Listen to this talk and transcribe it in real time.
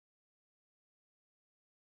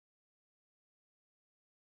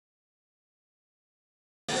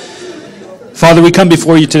Father, we come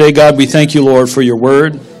before you today, God. We thank you, Lord, for your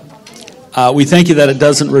word. We thank you that it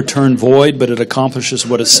doesn't return void, but it accomplishes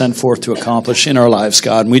what it's sent forth to accomplish in our lives,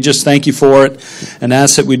 God. And we just thank you for it and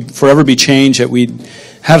ask that we'd forever be changed, that we'd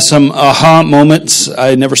have some aha moments.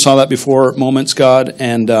 I never saw that before, moments, God,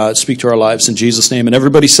 and speak to our lives in Jesus' name. And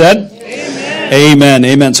everybody said? Amen. Amen.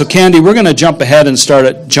 Amen. So, Candy, we're going to jump ahead and start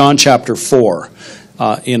at John chapter 4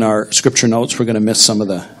 in our scripture notes. We're going to miss some of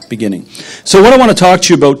the beginning. So what I want to talk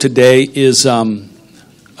to you about today is the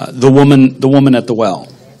woman at the well.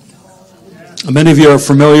 Many of you are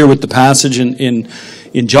familiar with the passage in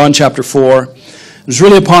John chapter 4. It was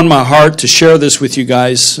really upon my heart to share this with you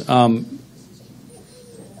guys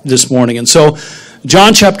this morning. And so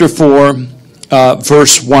John chapter 4,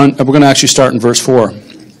 verse 1, we're going to actually start in verse 4.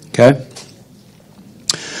 Okay?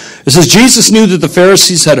 It says, Jesus knew that the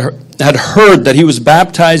Pharisees had heard that he was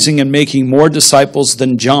baptizing and making more disciples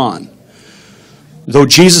than John. Though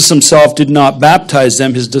Jesus himself did not baptize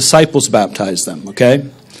them, his disciples baptized them. Okay?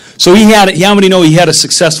 So how many know he had a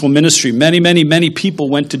successful ministry? Many people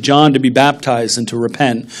went to John to be baptized and to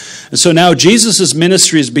repent. And so now Jesus'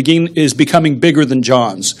 ministry is becoming bigger than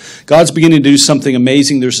John's. God's beginning to do something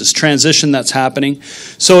amazing. There's this transition that's happening.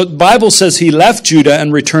 So the Bible says he left Judah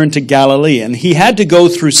and returned to Galilee. And he had to go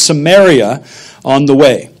through Samaria on the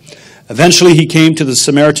way. Eventually he came to the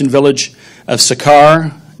Samaritan village of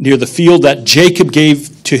Sychar, near the field that Jacob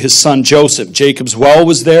gave to his son Joseph. Jacob's well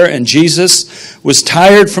was there, and Jesus was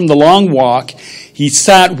tired from the long walk. He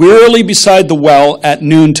sat wearily beside the well at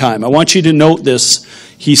noontime. I want you to note this.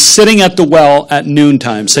 He's sitting at the well at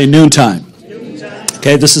noontime. Say noontime. Noontime.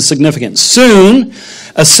 Okay, this is significant. Soon,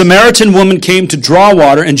 a Samaritan woman came to draw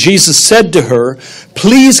water, and Jesus said to her,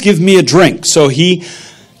 "Please give me a drink." So he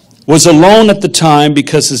was alone at the time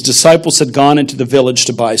because his disciples had gone into the village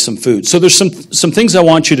to buy some food. So there's some things I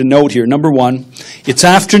want you to note here. Number one, it's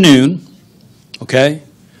afternoon, okay?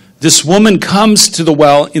 This woman comes to the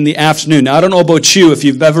well in the afternoon. Now, I don't know about you if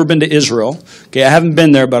you've ever been to Israel. Okay, I haven't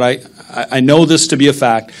been there, but I know this to be a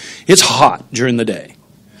fact. It's hot during the day.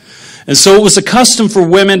 And so it was a custom for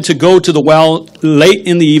women to go to the well late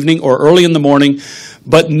in the evening or early in the morning,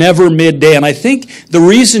 but never midday. And I think the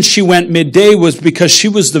reason she went midday was because she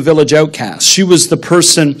was the village outcast. She was the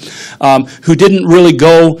person who didn't really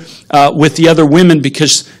go with the other women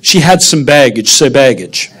because she had some baggage. Say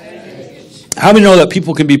baggage. How many know that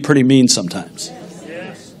people can be pretty mean sometimes?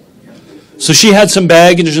 Yes. So she had some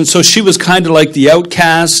baggage, and so she was kind of like the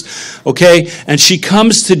outcast, okay? And she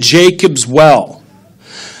comes to Jacob's well.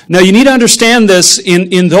 Now, you need to understand this.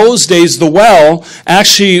 In those days, the well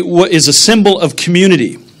actually is a symbol of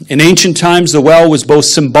community. In ancient times, the well was both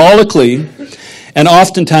symbolically and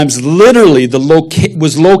oftentimes literally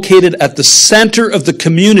was located at the center of the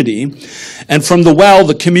community. And from the well,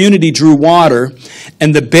 the community drew water,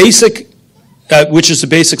 and the basic, which is the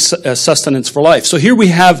basic sustenance for life. So here we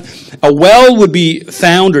have a well would be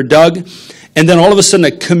found or dug, and then all of a sudden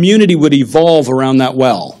a community would evolve around that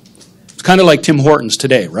well. It's kind of like Tim Hortons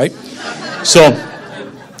today, right? So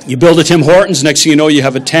you build a Tim Hortons, next thing you know, you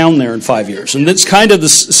have a town there in 5 years. And it's kind of the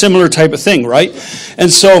similar type of thing, right?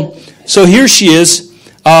 And so here she is.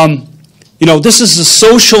 This is the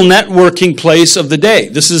social networking place of the day.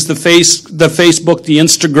 This is the Facebook, the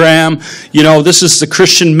Instagram. This is the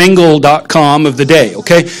ChristianMingle.com of the day,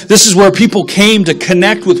 okay? This is where people came to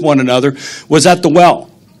connect with one another, was at the well.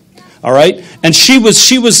 All right, and she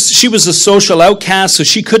was a social outcast, so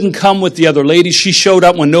she couldn't come with the other ladies. She showed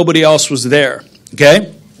up when nobody else was there.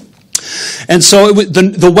 Okay, and so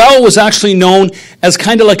the well was actually known as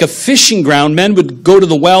kind of like a fishing ground. Men would go to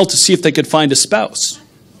the well to see if they could find a spouse,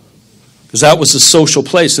 because that was a social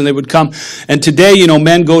place, and they would come. And today,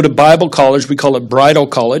 men go to Bible college. We call it bridal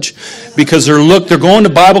college, because they're going to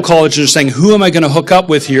Bible college and they're saying, who am I going to hook up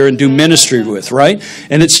with here and do ministry with, right?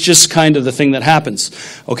 And it's just kind of the thing that happens,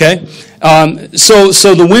 okay? So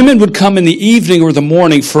the women would come in the evening or the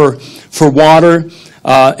morning for water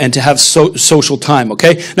and to have social time,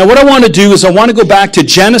 okay? Now what I want to do is I want to go back to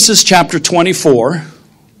Genesis chapter 24.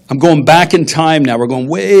 I'm going back in time now. We're going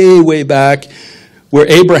way, way back, where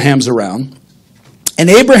Abraham's around. And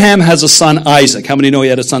Abraham has a son, Isaac. How many know he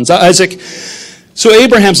had a son, Isaac? So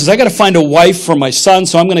Abraham says, I got to find a wife for my son,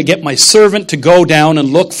 so I'm going to get my servant to go down and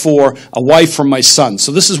look for a wife for my son.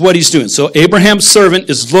 So this is what he's doing. So Abraham's servant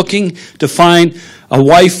is looking to find a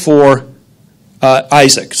wife for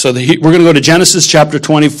Isaac. So we're going to go to Genesis chapter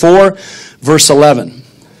 24, verse 11.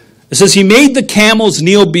 It says, he made the camels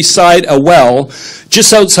kneel beside a well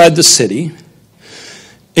just outside the city.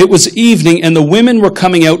 It was evening, and the women were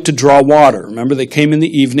coming out to draw water. Remember, they came in the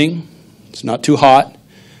evening. It's not too hot.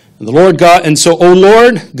 And the Lord God, and so, O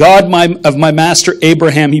Lord, God of my master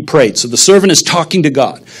Abraham, he prayed. So the servant is talking to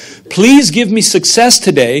God. Please give me success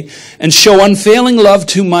today and show unfailing love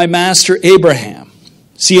to my master Abraham.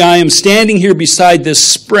 See, I am standing here beside this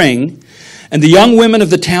spring, and the young women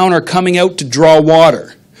of the town are coming out to draw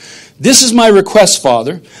water. This is my request,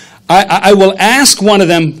 Father. I will ask one of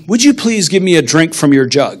them, would you please give me a drink from your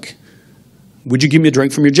jug? Would you give me a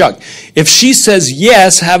drink from your jug? If she says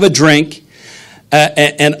yes, have a drink,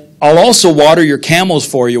 and I'll also water your camels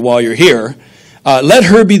for you while you're here. Let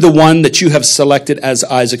her be the one that you have selected as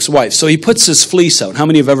Isaac's wife. So he puts his fleece out. How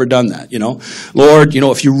many have ever done that? Lord,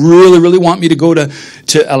 if you really, really want me to go to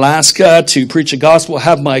Alaska to preach the gospel,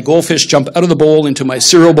 have my goldfish jump out of the bowl into my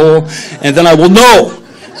cereal bowl, and then I will know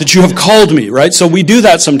that you have called me, right? So we do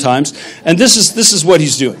that sometimes, and this is what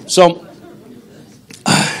he's doing. So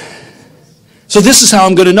this is how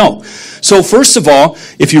I'm going to know. So first of all,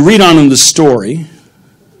 if you read on in the story,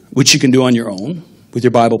 which you can do on your own with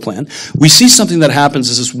your Bible plan, we see something that happens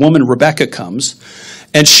as this woman, Rebecca, comes,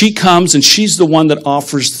 and she's the one that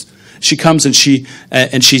offers. She comes and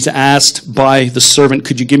she's asked by the servant,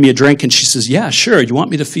 could you give me a drink? And she says, yeah, sure. You want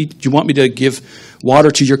me to give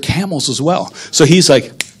water to your camels as well? So he's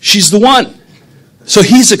like, she's the one. So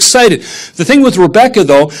he's excited. The thing with Rebecca,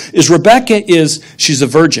 though, is she's a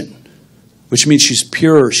virgin, which means she's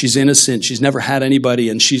pure, she's innocent, she's never had anybody,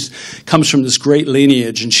 and comes from this great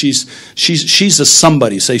lineage, and she's a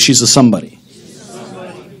somebody. Say, she's a somebody.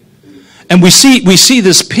 And we see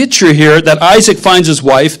this picture here that Isaac finds his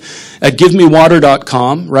wife at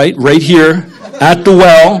givemewater.com, right? Right here at the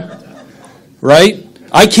well, right?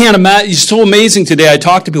 I can't imagine. It's so amazing today. I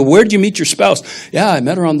talk to people, where did you meet your spouse? Yeah, I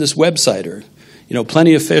met her on this website, or,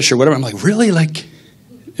 Plenty of Fish or whatever. I'm like, really?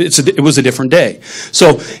 It was a different day.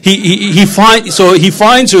 So he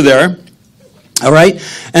finds her there, all right?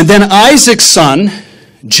 And then Isaac's son,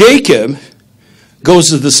 Jacob, goes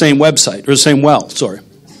to the same website, or the same well, sorry.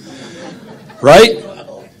 Right?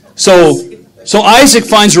 So Isaac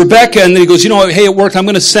finds Rebecca, and then he goes, hey, it worked. I'm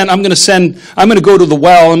going to go to the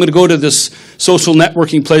well. I'm going to go to this social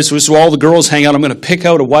networking place where all the girls hang out. I'm going to pick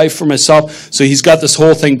out a wife for myself. So he's got this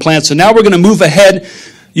whole thing planned. So now we're going to move ahead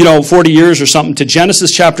 40 years or something, to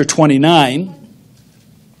Genesis chapter 29,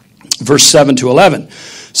 verse 7 to 11.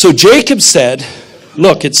 So Jacob said,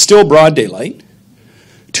 look, it's still broad daylight,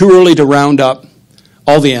 too early to round up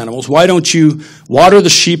all the animals. Why don't you water the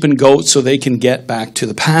sheep and goats so they can get back to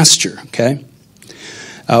the pasture, okay?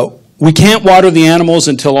 We can't water the animals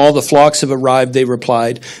until all the flocks have arrived, they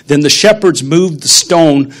replied. Then the shepherds moved the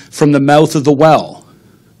stone from the mouth of the well.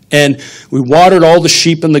 And we watered all the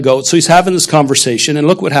sheep and the goats. So he's having this conversation. And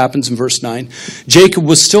look what happens in verse 9. Jacob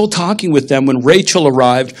was still talking with them when Rachel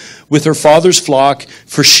arrived with her father's flock,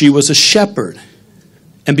 for she was a shepherd.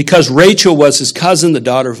 And because Rachel was his cousin, the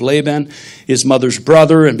daughter of Laban, his mother's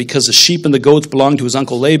brother, and because the sheep and the goats belonged to his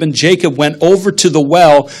uncle Laban, Jacob went over to the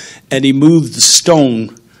well and he moved the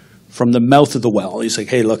stone from the mouth of the well. He's like,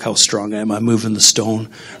 hey, look how strong I am. I'm moving the stone.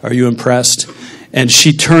 Are you impressed? And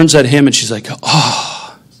she turns at him and she's like, oh,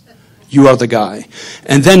 you are the guy.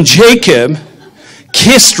 And then Jacob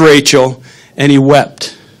kissed Rachel and he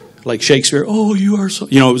wept. Like Shakespeare, oh, you are so...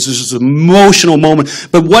 it was just an emotional moment.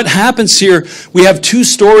 But what happens here, we have two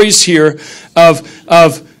stories here of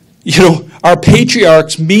our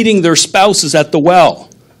patriarchs meeting their spouses at the well.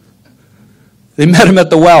 They met him at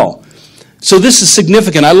the well. So this is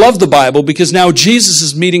significant. I love the Bible because now Jesus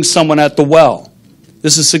is meeting someone at the well.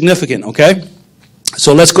 This is significant, okay?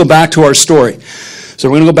 So let's go back to our story. So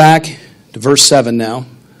we're going to go back to verse 7 now.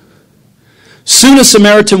 Soon a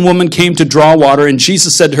Samaritan woman came to draw water, and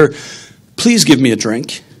Jesus said to her, please give me a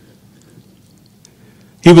drink.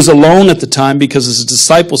 He was alone at the time because his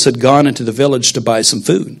disciples had gone into the village to buy some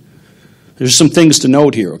food. There's some things to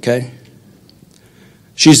note here, okay?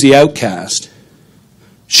 She's the outcast.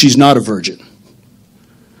 She's not a virgin.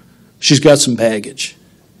 She's got some baggage.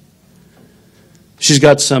 She's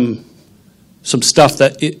got some stuff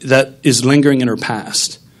that is lingering in her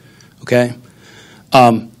past. Okay?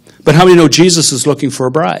 But how many know Jesus is looking for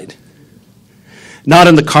a bride? Not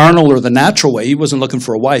in the carnal or the natural way. He wasn't looking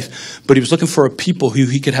for a wife, but he was looking for a people who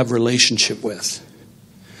he could have a relationship with.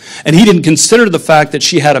 And he didn't consider the fact that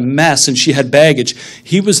she had a mess and she had baggage.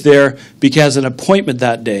 He was there because an appointment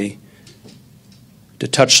that day to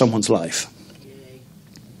touch someone's life.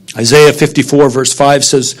 Isaiah 54 verse 5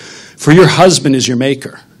 says, for your husband is your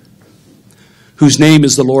maker, whose name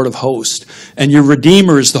is the Lord of hosts, and your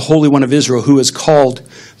Redeemer is the Holy One of Israel, who is called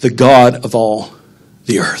the God of all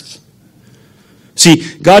the earth.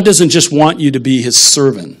 See, God doesn't just want you to be his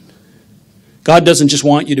servant. God doesn't just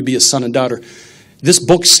want you to be a son and daughter. This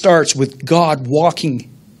book starts with God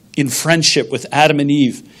walking in friendship with Adam and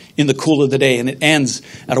Eve in the cool of the day, and it ends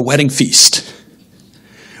at a wedding feast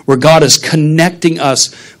where God is connecting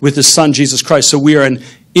us with His Son, Jesus Christ. So we are in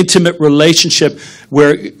intimate relationship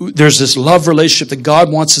where there's this love relationship that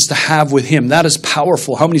God wants us to have with Him. That is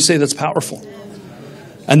powerful. How many say that's powerful?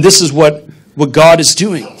 And this is what God is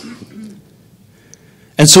doing.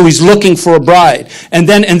 And so He's looking for a bride. And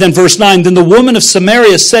then verse 9, then the woman of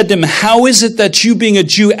Samaria said to him, how is it that you, being a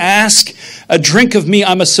Jew, ask a drink of me?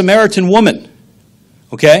 I'm a Samaritan woman.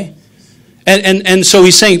 Okay? And so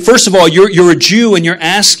he's saying, first of all, you're a Jew and you're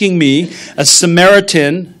asking me, a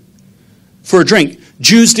Samaritan, for a drink.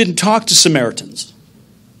 Jews didn't talk to Samaritans.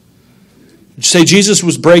 Say Jesus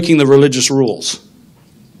was breaking the religious rules.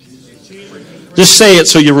 Just say it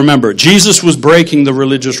so you remember. Jesus was breaking the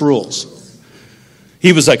religious rules.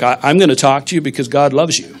 He was like, I'm going to talk to you because God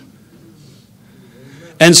loves you.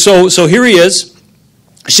 And so here he is.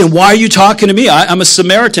 He said, why are you talking to me? I'm a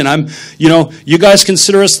Samaritan. You guys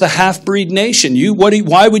consider us the half-breed nation.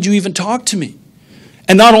 Why would you even talk to me?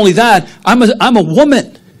 And not only that, I'm a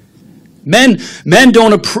woman. Men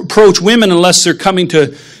don't approach women unless they're coming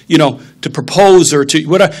to propose or to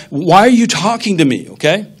whatever. Why are you talking to me?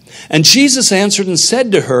 Okay? And Jesus answered and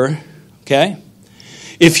said to her, okay,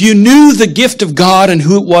 if you knew the gift of God and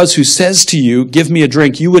who it was who says to you, give me a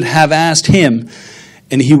drink, you would have asked Him,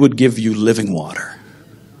 and He would give you living water.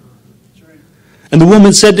 And the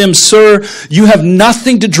woman said to him, sir, you have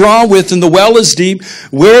nothing to draw with, and the well is deep.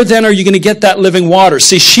 Where then are you going to get that living water?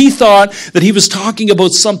 See, she thought that he was talking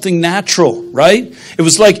about something natural, right? It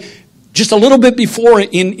was like just a little bit before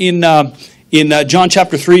in John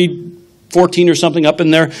chapter 3, 14 or something up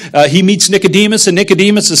in there, he meets Nicodemus, and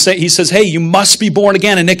Nicodemus he says, hey, you must be born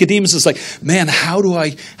again. And Nicodemus is like, man, how do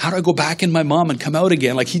I go back in my mom and come out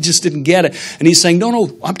again? Like, he just didn't get it. And he's saying,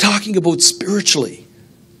 no, I'm talking about spiritually.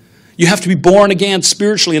 You have to be born again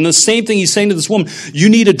spiritually. And the same thing he's saying to this woman, you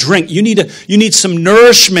need a drink. You need some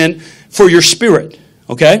nourishment for your spirit.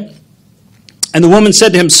 Okay? And the woman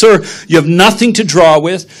said to him, sir, you have nothing to draw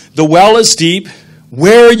with. The well is deep.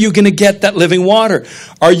 Where are you going to get that living water?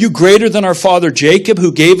 Are you greater than our father Jacob,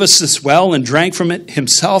 who gave us this well and drank from it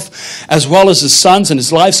himself, as well as his sons and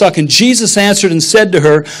his livestock? And Jesus answered and said to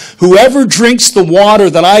her, whoever drinks the water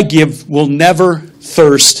that I give will never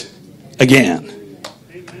thirst again.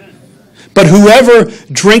 But whoever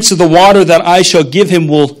drinks of the water that I shall give him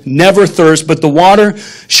will never thirst, but the water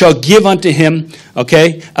shall give unto him,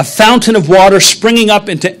 okay, a fountain of water springing up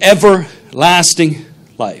into everlasting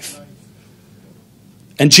life.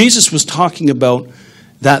 And Jesus was talking about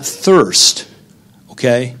that thirst,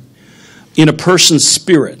 okay, in a person's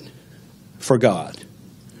spirit for God.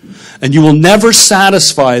 And you will never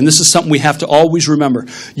satisfy, and this is something we have to always remember,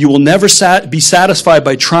 you will never be satisfied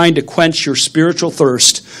by trying to quench your spiritual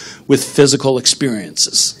thirst with physical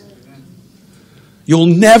experiences. You'll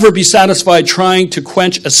never be satisfied trying to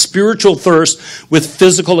quench a spiritual thirst with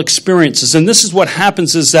physical experiences. And this is what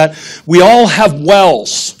happens, is that we all have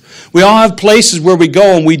wells. We all have places where we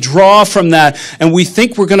go and we draw from that, and we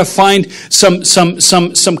think we're going to find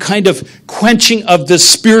some kind of quenching of this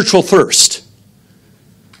spiritual thirst.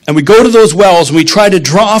 And we go to those wells and we try to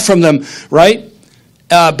draw from them, right?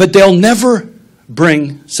 But they'll never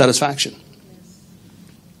bring satisfaction.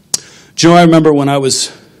 Do you know, I remember when I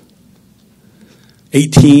was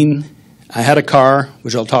 18, I had a car,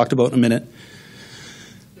 which I'll talk about in a minute.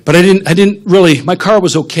 But I didn't really, my car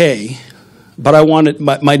was okay. But I wanted,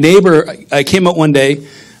 my neighbor, I came out one day,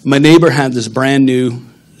 my neighbor had this brand new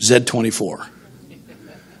Z24.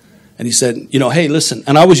 And he said, hey, listen,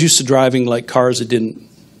 and I was used to driving like cars that didn't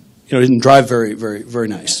drive very, very, very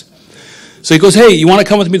nice. So he goes, hey, you want to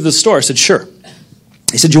come with me to the store? I said, sure.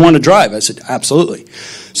 He said, you want to drive? I said, absolutely.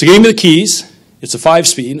 So he gave me the keys. It's a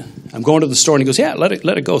 5-speed. I'm going to the store, and he goes, yeah, let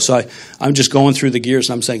it go. So I'm just going through the gears,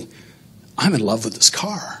 and I'm saying, I'm in love with this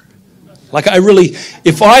car. Like,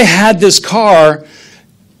 if I had this car,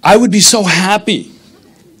 I would be so happy.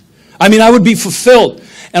 I mean, I would be fulfilled.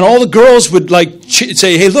 And all the girls would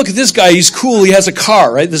say, hey, look at this guy. He's cool. He has a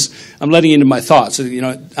car, right? I'm letting you into my thoughts. I'm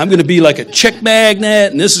going to be like a chick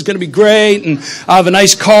magnet, and this is going to be great, and I have a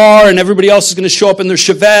nice car, and everybody else is going to show up in their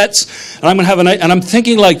Chevettes, and I'm going to have and I'm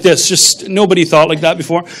thinking like this. Just nobody thought like that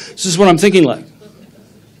before. This is what I'm thinking like.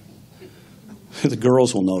 The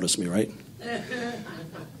girls will notice me, right?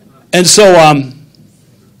 And so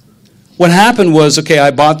what happened was, okay,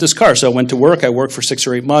 I bought this car. So I went to work. I worked for 6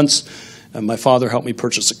 or 8 months. And my father helped me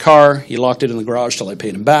purchase a car. He locked it in the garage till I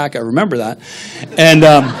paid him back. I remember that. And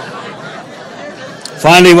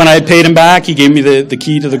finally, when I had paid him back, he gave me the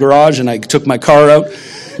key to the garage, and I took my car out.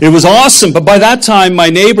 It was awesome. But by that time, my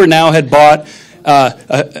neighbor now had bought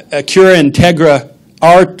a Cura Integra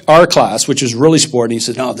our class, which is really sporty. He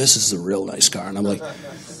said, no, this is a real nice car. And I'm like,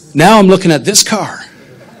 now I'm looking at this car.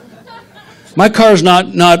 My car is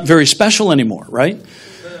not very special anymore, right?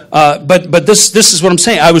 But this is what I'm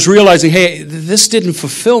saying. I was realizing, hey, this didn't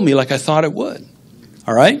fulfill me like I thought it would.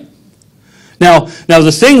 All right? Now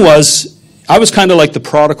the thing was, I was kind of like the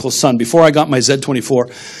prodigal son. Before I got my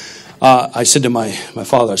Z24, I said to my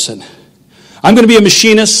father, I said, I'm going to be a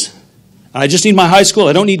machinist. I just need my high school.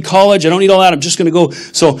 I don't need college. I don't need all that. I'm just going to go.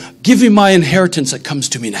 So give me my inheritance that comes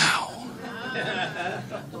to me now.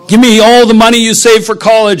 Give me all the money you saved for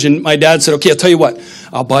college. And my dad said, okay, I'll tell you what.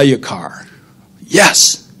 I'll buy you a car.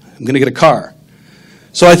 Yes, I'm going to get a car.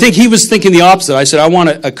 So I think he was thinking the opposite. I said, I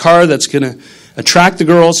want a car that's going to attract the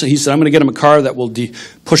girls. So he said, I'm going to get him a car that will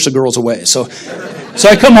push the girls away. So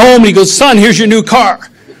I come home and he goes, son, here's your new car.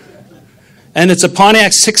 And it's a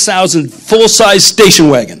Pontiac 6000 full-size station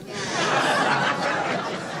wagon.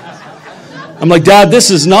 I'm like, Dad,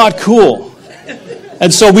 this is not cool.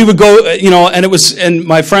 And so we would go, and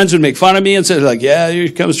my friends would make fun of me and say, like, yeah, here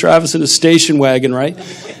comes Travis in a station wagon, right?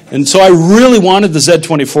 And so I really wanted the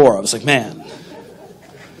Z24. I was like, man.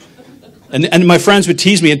 And my friends would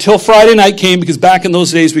tease me until Friday night came, because back in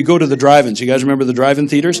those days, we'd go to the drive-ins. You guys remember the drive-in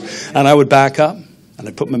theaters? And I would back up, and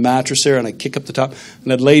I'd put my mattress there, and I'd kick up the top,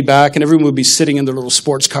 and I'd lay back, and everyone would be sitting in their little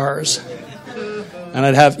sports cars. And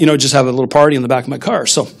I'd have, just have a little party in the back of my car.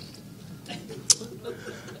 So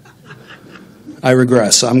I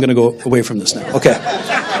regress. So I'm going to go away from this now. Okay.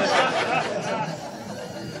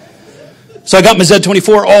 So I got my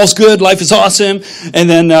Z24. All's good. Life is awesome. And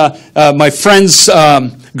then my friend's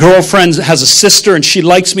girlfriend has a sister, and she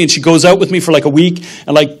likes me, and she goes out with me for like a week,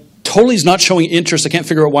 and like totally is not showing interest. I can't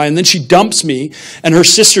figure out why. And then she dumps me, and her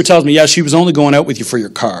sister tells me, yeah, she was only going out with you for your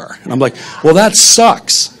car. And I'm like, well, that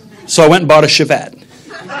sucks. So I went and bought a Chevette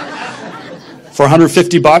for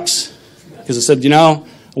 $150 because I said, I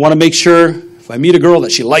want to make sure if I meet a girl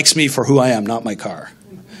that she likes me for who I am, not my car.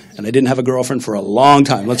 And I didn't have a girlfriend for a long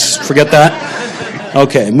time. Let's forget that.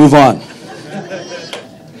 Okay, move on.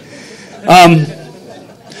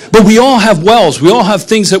 But we all have wells. We all have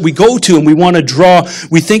things that we go to and we want to draw.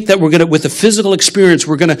 We think that we're going to, with a physical experience,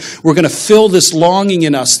 we're going to fill this longing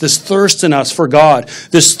in us, this thirst in us for God,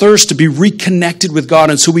 this thirst to be reconnected with God.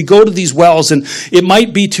 And so we go to these wells, and it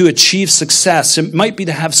might be to achieve success. It might be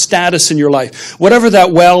to have status in your life. Whatever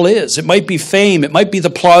that well is. It might be fame. It might be the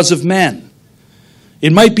applause of men.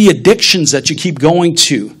 It might be addictions that you keep going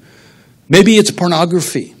to. Maybe it's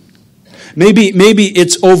pornography. Maybe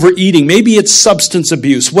it's overeating. Maybe it's substance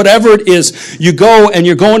abuse. Whatever it is, you go and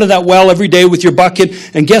you're going to that well every day with your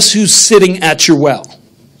bucket, and guess who's sitting at your well?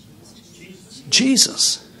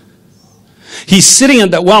 Jesus. He's sitting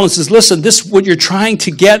at that well and says, listen, this is what you're trying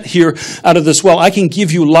to get here out of this well. I can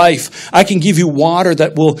give you life. I can give you water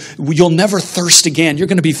that you'll never thirst again. You're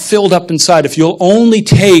going to be filled up inside if you'll only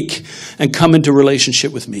take and come into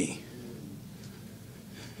relationship with me.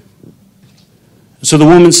 So the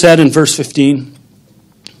woman said in verse 15,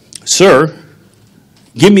 Sir,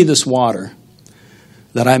 give me this water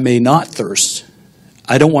that I may not thirst.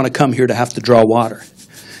 I don't want to come here to have to draw water.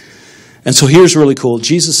 And so here's really cool.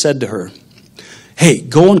 Jesus said to her, hey,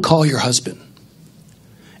 go and call your husband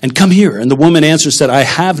and come here. And the woman answered, said, I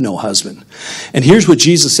have no husband. And here's what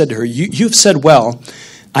Jesus said to her. You've said, well,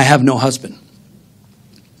 I have no husband.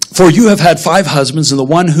 For you have had 5 husbands, and the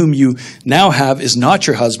one whom you now have is not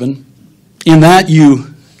your husband. In that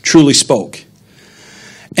you truly spoke.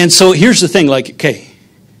 And so here's the thing,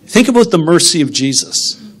 think about the mercy of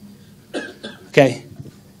Jesus. Okay?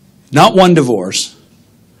 Not 1 divorce,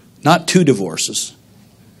 not 2 divorces,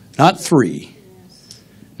 not 3,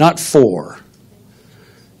 not 4,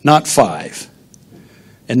 not 5.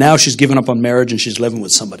 And now she's given up on marriage and she's living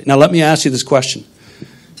with somebody. Now let me ask you this question.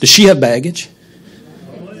 Does she have baggage?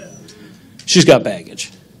 She's got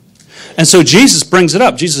baggage. And so Jesus brings it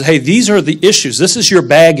up. Jesus says, hey, these are the issues. This is your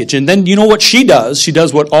baggage. And then you know what she does? She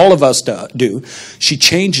does what all of us do. She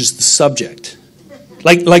changes the subject.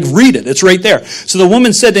 Like read it. It's right there. So the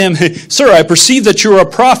woman said to him, Sir, I perceive that you're a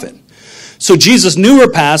prophet. So Jesus knew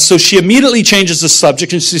her past, so she immediately changes the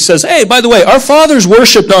subject. And she says, hey, by the way, our fathers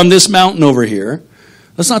worshipped on this mountain over here.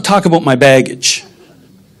 Let's not talk about my baggage.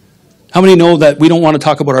 How many know that we don't want to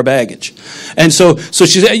talk about our baggage? And so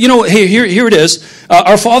she said, hey, here it is.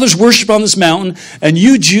 Our fathers worship on this mountain, and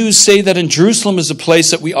you Jews say that in Jerusalem is a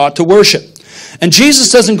place that we ought to worship. And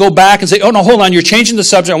Jesus doesn't go back and say, oh, no, hold on, you're changing the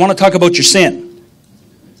subject. I want to talk about your sin.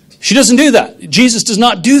 She doesn't do that. Jesus does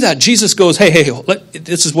not do that. Jesus goes, hey,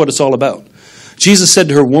 this is what it's all about. Jesus said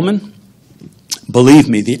to her, woman, believe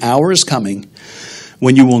me, the hour is coming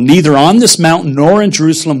when you will neither on this mountain nor in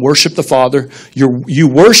Jerusalem worship the Father. You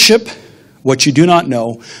worship what you do not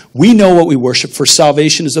know. We know what we worship, for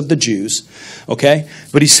salvation is of the Jews. Okay?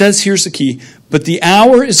 But he says, here's the key, but the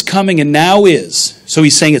hour is coming and now is. So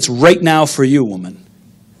he's saying it's right now for you, woman.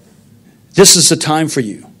 This is the time for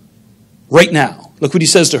you. Right now. Look what he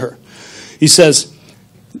says to her. He says,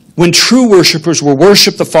 when true worshipers will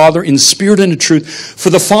worship the Father in spirit and in truth, for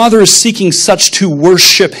the Father is seeking such to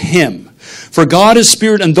worship him. For God is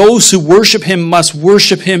spirit, and those who worship him must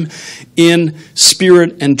worship him in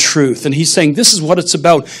spirit and truth. And he's saying this is what it's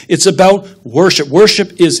about. It's about worship.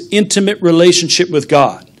 Worship is intimate relationship with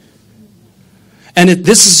God. And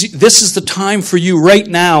this is the time for you right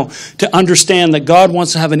now to understand that God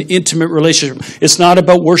wants to have an intimate relationship. It's not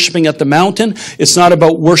about worshiping at the mountain. It's not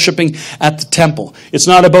about worshiping at the temple. It's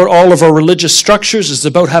not about all of our religious structures. It's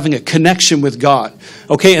about having a connection with God.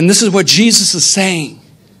 Okay, and this is what Jesus is saying.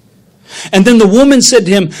 And then the woman said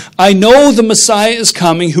to him, I know the Messiah is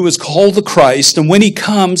coming, who is called the Christ, and when he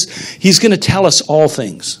comes, he's going to tell us all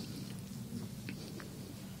things.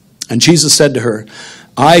 And Jesus said to her,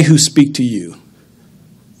 I who speak to you,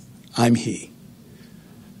 I'm he.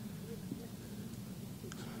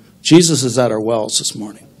 Jesus is at our wells this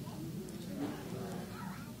morning.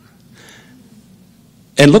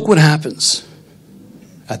 And look what happens.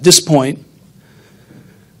 At this point,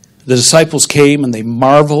 the disciples came and they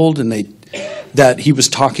marveled and that he was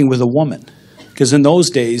talking with a woman. Because in those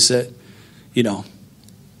days,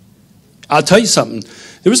 I'll tell you something.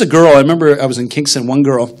 There was a girl, I remember I was in Kingston, one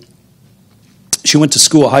girl, she went to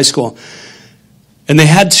school, high school, and they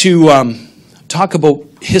had to talk about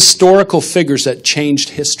historical figures that changed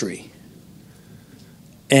history.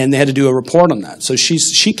 And they had to do a report on that. So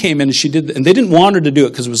she came in and she did, and they didn't want her to do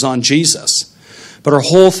it because it was on Jesus. But her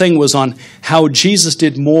whole thing was on how Jesus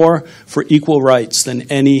did more for equal rights than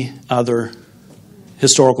any other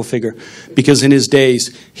historical figure. Because in his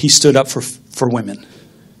days, he stood up for women.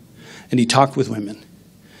 And he talked with women.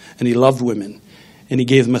 And he loved women. And he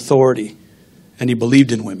gave them authority. And he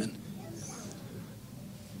believed in women.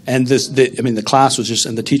 And the class was just,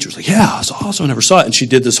 and the teacher was like, yeah, it's awesome, I never saw it. And she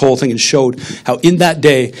did this whole thing and showed how in that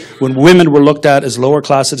day, when women were looked at as lower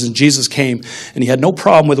class citizens, Jesus came, and he had no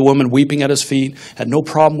problem with a woman weeping at his feet, had no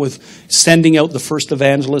problem with sending out the first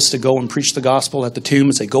evangelists to go and preach the gospel at the tomb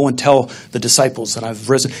and say, go and tell the disciples that I've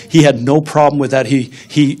risen. He had no problem with that.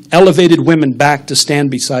 He elevated women back to stand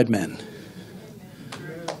beside men.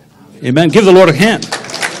 Amen. Give the Lord a hand.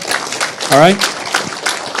 All right?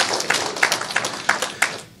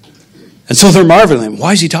 And so they're marveling.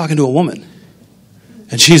 Why is he talking to a woman?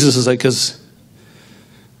 And Jesus is like, because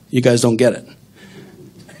you guys don't get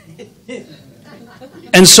it.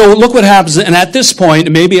 And so look what happens. And at this point,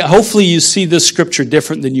 hopefully you see this scripture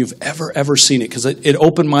different than you've ever seen it, because it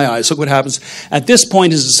opened my eyes. Look what happens. At this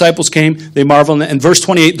point, his disciples came. They marveled. And verse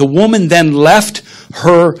 28, the woman then left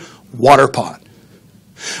her water pot.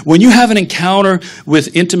 When you have an encounter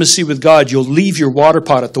with intimacy with God, you'll leave your water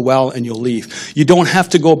pot at the well and you'll leave. You don't have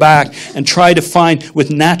to go back and try to find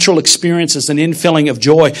with natural experiences an infilling of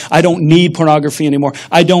joy. I don't need pornography anymore.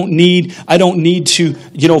 I don't need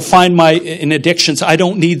to, find my in addictions. I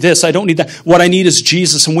don't need this. I don't need that. What I need is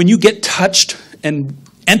Jesus. And when you get touched and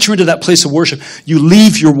enter into that place of worship, you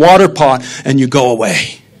leave your water pot and you go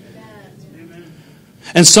away. Amen.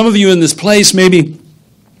 And some of you in this place, maybe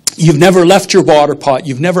you've never left your water pot.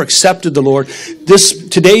 You've never accepted the Lord.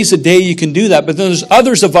 Today's a day you can do that. But there's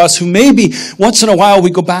others of us who maybe once in a while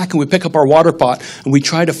we go back and we pick up our water pot and we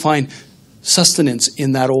try to find sustenance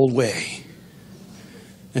in that old way.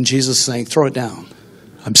 And Jesus is saying, throw it down.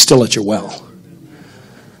 I'm still at your well.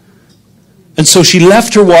 And so she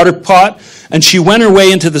left her water pot and she went her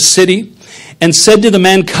way into the city and said to the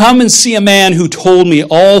man, come and see a man who told me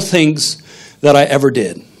all things that I ever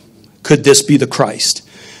did. Could this be the Christ?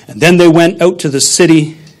 And then they went out to the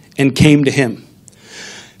city and came to him.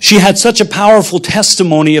 She had such a powerful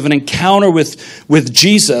testimony of an encounter with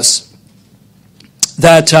Jesus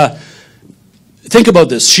that think about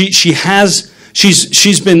this. She's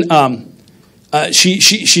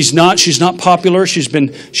not popular.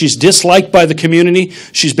 She's disliked by the community.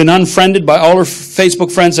 She's been unfriended by all her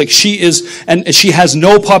Facebook friends. Like she has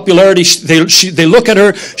no popularity. They look at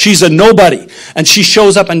her. She's a nobody, and she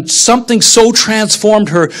shows up, and something so transformed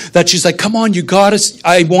her that she's like, "Come on, you got us.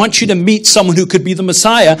 I want you to meet someone who could be the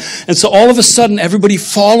Messiah." And so all of a sudden, everybody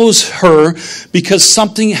follows her because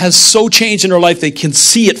something has so changed in her life. They can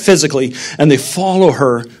see it physically, and they follow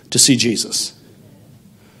her to see Jesus.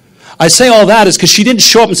 I say all that is because she didn't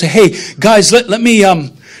show up and say, "Hey, guys, let me.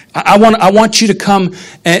 I want you to come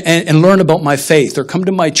and learn about my faith, or come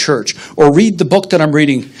to my church, or read the book that I'm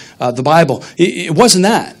reading, the Bible." It wasn't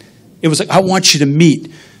that. It was like, I want you to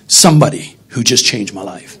meet somebody who just changed my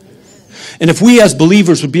life. And if we as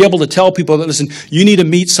believers would be able to tell people that, listen, you need to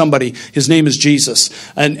meet somebody. His name is Jesus.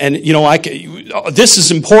 And this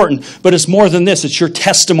is important, but it's more than this. It's your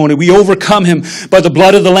testimony. We overcome him by the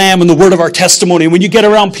blood of the Lamb and the word of our testimony. And when you get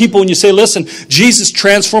around people and you say, listen, Jesus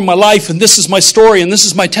transformed my life, and this is my story, and this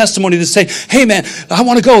is my testimony, to say, hey man, I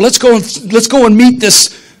want to go. Let's go and meet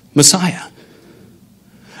this Messiah.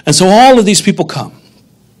 And so all of these people come.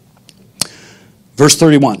 Verse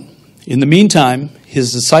 31. In the meantime,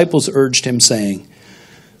 his disciples urged him, saying,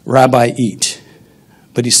 Rabbi, eat.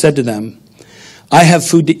 But he said to them, I have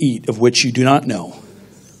food to eat of which you do not know.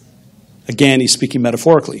 Again, he's speaking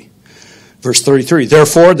metaphorically. Verse 33.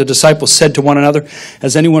 Therefore, the disciples said to one another,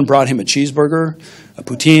 has anyone brought him a cheeseburger, a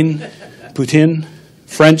poutine,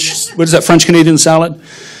 French, what is that, French-Canadian salad?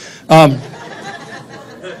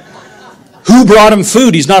 Who brought him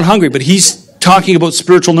food? He's not hungry, but he's talking about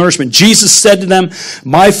spiritual nourishment. Jesus said to them,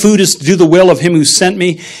 my food is to do the will of him who sent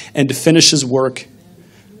me and to finish his work.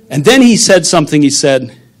 And then he said something. He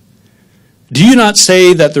said, do you not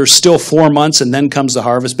say that there's still 4 months and then comes the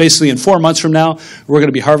harvest? Basically, in 4 months from now, we're going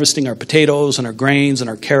to be harvesting our potatoes and our grains and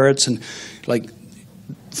our carrots, and like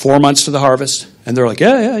 4 months to the harvest. And they're like,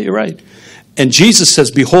 yeah, you're right. And Jesus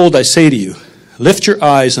says, behold, I say to you, lift your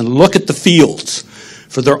eyes and look at the fields,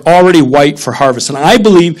 for they're already white for harvest. And I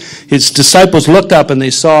believe his disciples looked up and they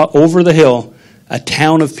saw over the hill a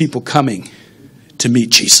town of people coming to meet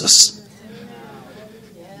Jesus.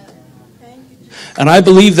 And I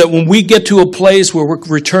believe that when we get to a place where we're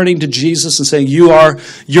returning to Jesus and saying,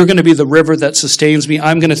 you're going to be the river that sustains me.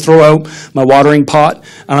 I'm going to throw out my watering pot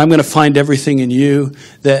and I'm going to find everything in you.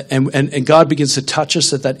 And God begins to touch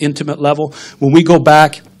us at that intimate level. When we go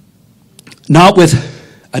back, not with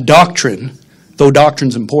a doctrine, though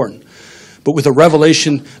doctrine's important, but with a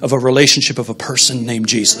revelation of a relationship of a person named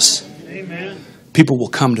Jesus. Amen. People will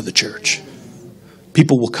come to the church.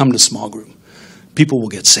 People will come to small group. People will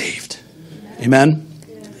get saved. Amen?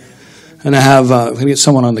 And I have, if I can get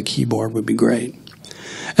someone on the keyboard would be great.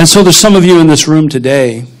 And so there's some of you in this room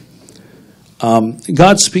today,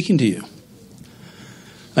 God's speaking to you.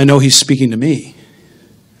 I know he's speaking to me.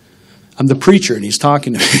 I'm the preacher and he's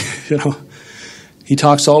talking to me, He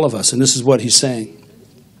talks to all of us, and this is what he's saying.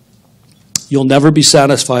 You'll never be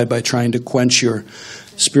satisfied by trying to quench your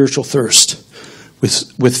spiritual thirst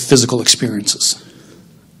with physical experiences.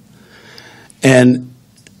 And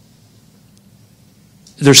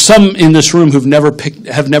there's some in this room who've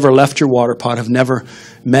have never left your water pot, have never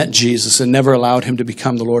met Jesus, and never allowed him to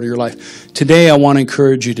become the Lord of your life. Today, I want to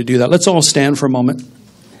encourage you to do that. Let's all stand for a moment.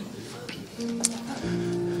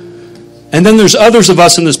 And then there's others of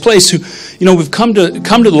us in this place who, we've come to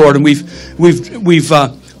the Lord, and we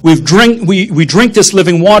drink this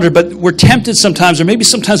living water, but we're tempted sometimes, or maybe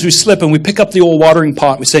sometimes we slip and we pick up the old watering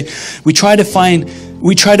pot. We say we try to find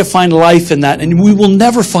life in that, and we will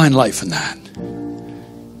never find life in that.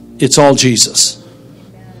 It's all Jesus.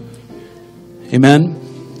 Amen.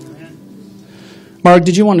 Mark,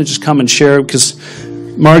 did you want to just come and share? Because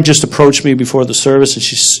Mark just approached me before the service, and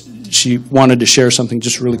she wanted to share something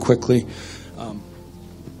just really quickly.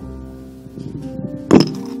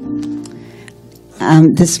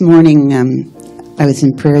 This morning, I was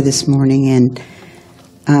in prayer this morning, and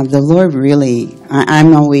the Lord really,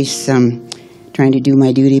 I'm always trying to do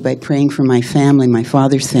my duty by praying for my family, my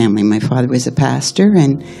father's family. My father was a pastor,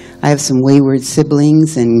 and I have some wayward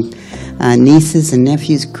siblings and nieces and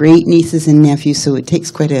nephews, great nieces and nephews, so it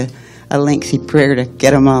takes quite a lengthy prayer to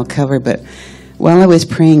get them all covered. But while I was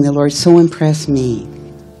praying, the Lord so impressed me.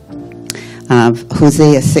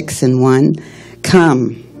 Hosea 6:1,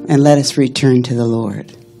 come and let us return to the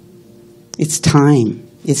Lord. It's time.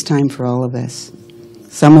 It's time for all of us.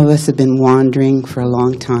 Some of us have been wandering for a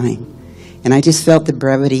long time. And I just felt the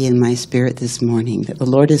brevity in my spirit this morning that the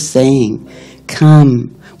Lord is saying,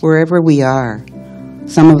 come, wherever we are.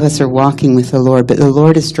 Some of us are walking with the Lord, but the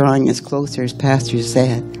Lord is drawing us closer, as Pastor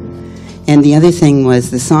said. And the other thing was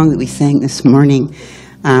the song that we sang this morning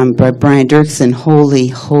by Brian Dirksen, Holy,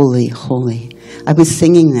 Holy, Holy. I was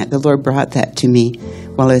singing that. The Lord brought that to me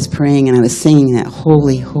while I was praying, and I was singing that,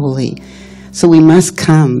 Holy, Holy. So we must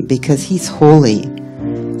come because he's holy.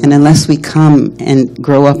 And unless we come and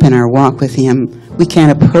grow up in our walk with him, we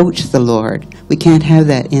can't approach the Lord. We can't have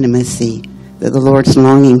that intimacy that the Lord's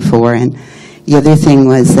longing for. And the other thing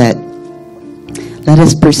was that let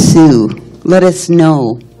us pursue, let us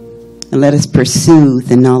know, and let us pursue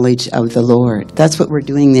the knowledge of the Lord. That's what we're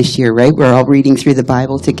doing this year, right? We're all reading through the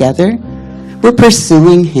Bible together. We're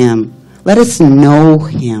pursuing him. Let us know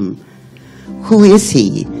him. Who is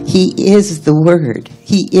he? He is the Word.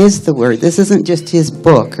 He is the Word. This isn't just his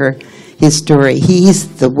book or his story. He's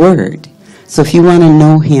the Word. So if you want to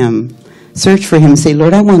know him, Search for him. Say,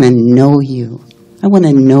 Lord, I want to know you. I want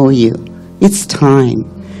to know you. It's time.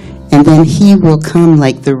 And then he will come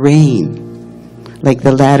like the rain, like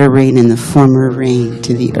the latter rain and the former rain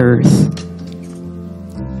to the earth.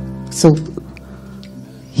 So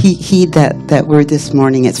heed that word this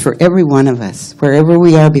morning. It's for every one of us, wherever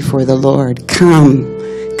we are before the Lord. Come,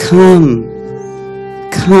 come,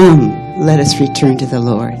 come. Let us return to the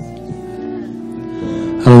Lord.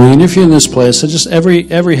 Hallelujah. And if you're in this place, so just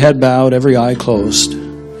every head bowed, every eye closed.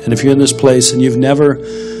 And if you're in this place and you've never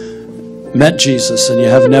met Jesus and you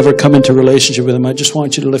have never come into relationship with him, I just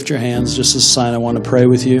want you to lift your hands just as a sign. I want to pray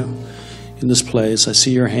with you in this place. I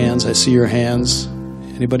see your hands. I see your hands.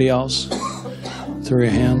 Anybody else? Throw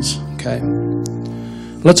your hands. Okay.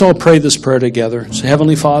 Let's all pray this prayer together. Say,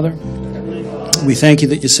 Heavenly Father, we thank you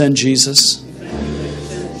that you sent Jesus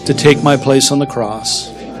to take my place on the cross.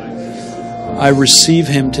 I receive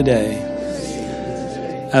him today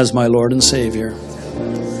as my Lord and Savior.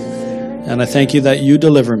 And I thank you that you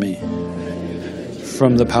deliver me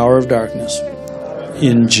from the power of darkness.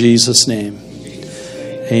 In Jesus' name.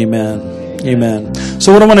 Amen. Amen.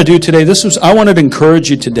 So what I want to do today, I wanted to encourage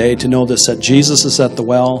you today to know this, that Jesus is at the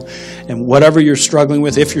well, and whatever you're struggling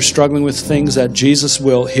with, if you're struggling with things, that Jesus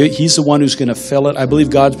will, he's the one who's going to fill it. I believe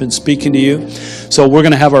God's been speaking to you. So we're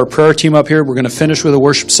going to have our prayer team up here. We're going to finish with a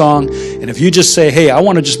worship song. And if you just say, hey, I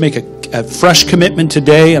want to just make a fresh commitment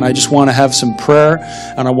today, and I just want to have some prayer,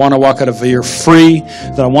 and I want to walk out of here free,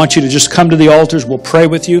 then I want you to just come to the altars. We'll pray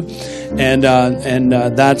with you. And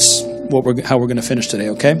that's how we're going to finish today,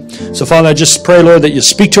 okay? So, Father, I just pray, Lord, that you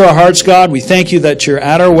speak to our hearts, God. We thank you that you're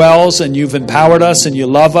at our wells and you've empowered us and you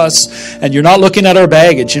love us and you're not looking at our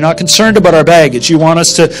baggage. You're not concerned about our baggage. You want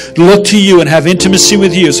us to look to you and have intimacy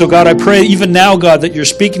with you. So, God, I pray even now, God, that you're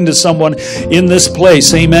speaking to someone in this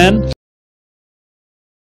place. Amen.